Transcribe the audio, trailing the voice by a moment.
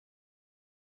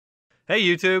Hey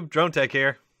YouTube, Dronetek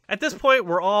here. At this point,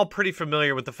 we're all pretty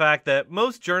familiar with the fact that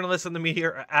most journalists in the media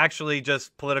are actually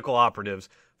just political operatives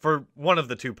for one of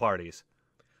the two parties.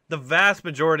 The vast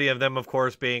majority of them, of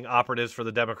course, being operatives for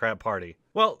the Democrat Party.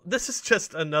 Well, this is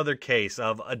just another case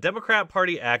of a Democrat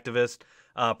Party activist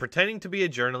pretending to be a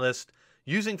journalist,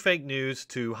 using fake news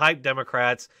to hype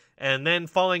Democrats, and then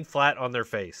falling flat on their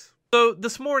face. So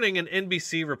this morning, an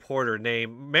NBC reporter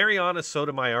named Mariana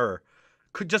Sotomayor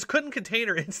couldn't contain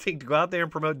her instinct to go out there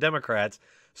and promote Democrats,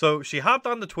 so she hopped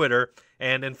on the Twitter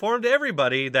and informed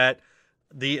everybody that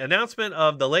the announcement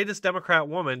of the latest Democrat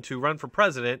woman to run for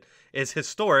president is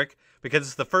historic because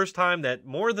it's the first time that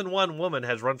more than one woman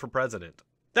has run for president.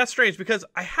 That's strange because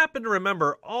I happen to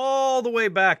remember all the way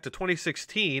back to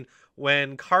 2016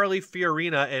 when Carly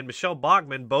Fiorina and Michelle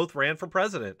Bachmann both ran for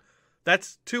president.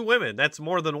 That's two women. That's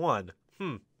more than one.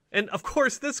 And of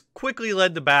course, this quickly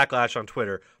led to backlash on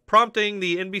Twitter, prompting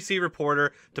the NBC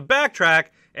reporter to backtrack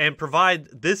and provide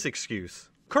this excuse.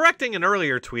 Correcting an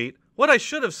earlier tweet, what I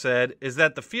should have said is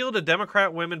that the field of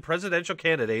Democrat women presidential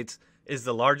candidates is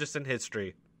the largest in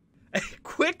history. A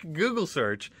quick Google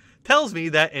search tells me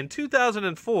that in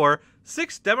 2004,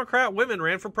 6 Democrat women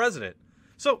ran for president.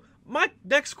 So my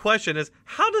next question is,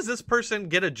 how does this person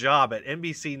get a job at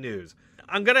NBC News?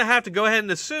 I'm going to have to go ahead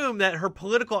and assume that her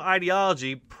political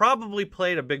ideology probably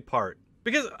played a big part.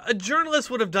 Because a journalist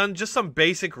would have done just some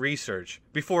basic research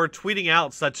before tweeting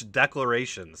out such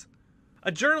declarations.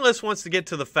 A journalist wants to get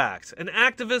to the facts. An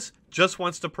activist just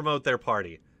wants to promote their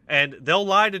party. And they'll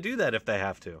lie to do that if they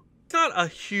have to. It's not a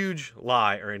huge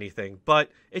lie or anything,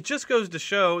 but it just goes to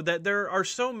show that there are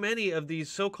so many of these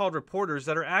so-called reporters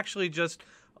that are actually just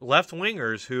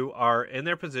left-wingers who are in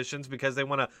their positions because they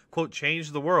want to, quote, change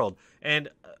the world. And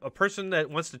a person that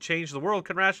wants to change the world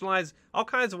can rationalize all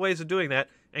kinds of ways of doing that,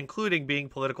 including being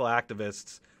political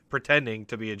activists pretending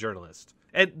to be a journalist.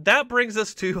 And that brings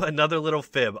us to another little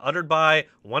fib uttered by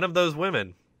one of those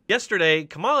women. Yesterday,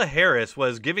 Kamala Harris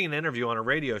was giving an interview on a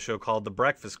radio show called The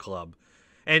Breakfast Club.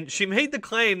 And she made the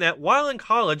claim that while in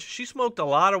college, she smoked a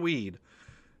lot of weed.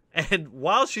 And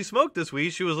while she smoked this weed,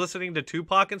 she was listening to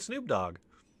Tupac and Snoop Dogg.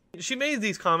 She made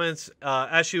these comments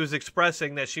as she was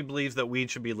expressing that she believes that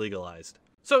weed should be legalized.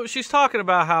 So she's talking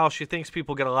about how she thinks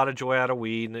people get a lot of joy out of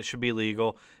weed and it should be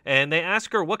legal. And they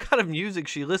ask her what kind of music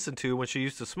she listened to when she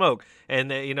used to smoke. And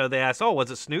they asked, oh,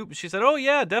 was it Snoop? She said, oh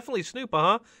yeah, definitely Snoop,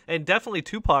 and definitely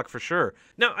Tupac for sure.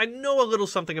 Now, I know a little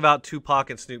something about Tupac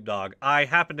and Snoop Dogg. I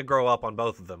happened to grow up on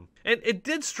both of them. And it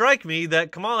did strike me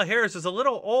that Kamala Harris is a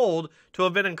little old to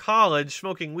have been in college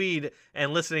smoking weed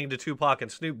and listening to Tupac and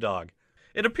Snoop Dogg.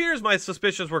 It appears my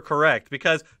suspicions were correct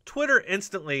because Twitter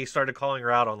instantly started calling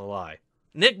her out on the lie.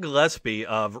 Nick Gillespie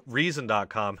of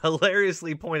Reason.com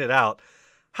hilariously pointed out,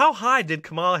 how high did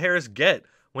Kamala Harris get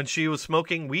when she was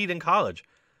smoking weed in college?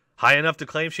 High enough to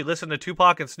claim she listened to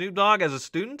Tupac and Snoop Dogg as a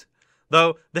student?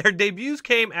 Though their debuts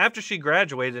came after she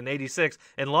graduated in '86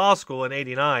 and law school in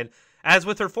 '89, as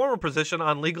with her former position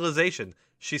on legalization,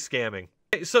 she's scamming.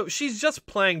 So she's just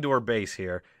playing to her base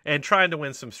here and trying to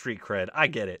win some street cred. I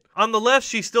get it. On the left,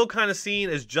 she's still kind of seen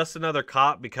as just another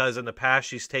cop because in the past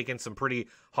she's taken some pretty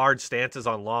hard stances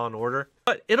on law and order.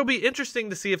 But it'll be interesting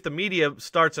to see if the media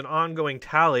starts an ongoing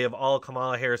tally of all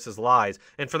Kamala Harris's lies,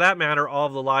 and for that matter, all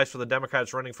of the lies for the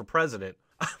Democrats running for president.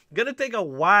 I'm going to take a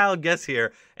wild guess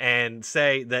here and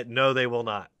say that no, they will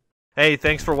not. Hey,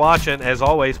 thanks for watching. As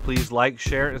always, please like,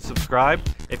 share, and subscribe.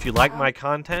 If you like my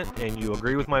content and you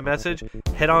agree with my message,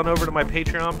 head on over to my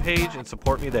Patreon page and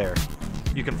support me there.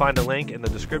 You can find a link in the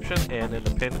description and in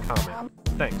the pinned comment.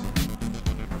 Thanks.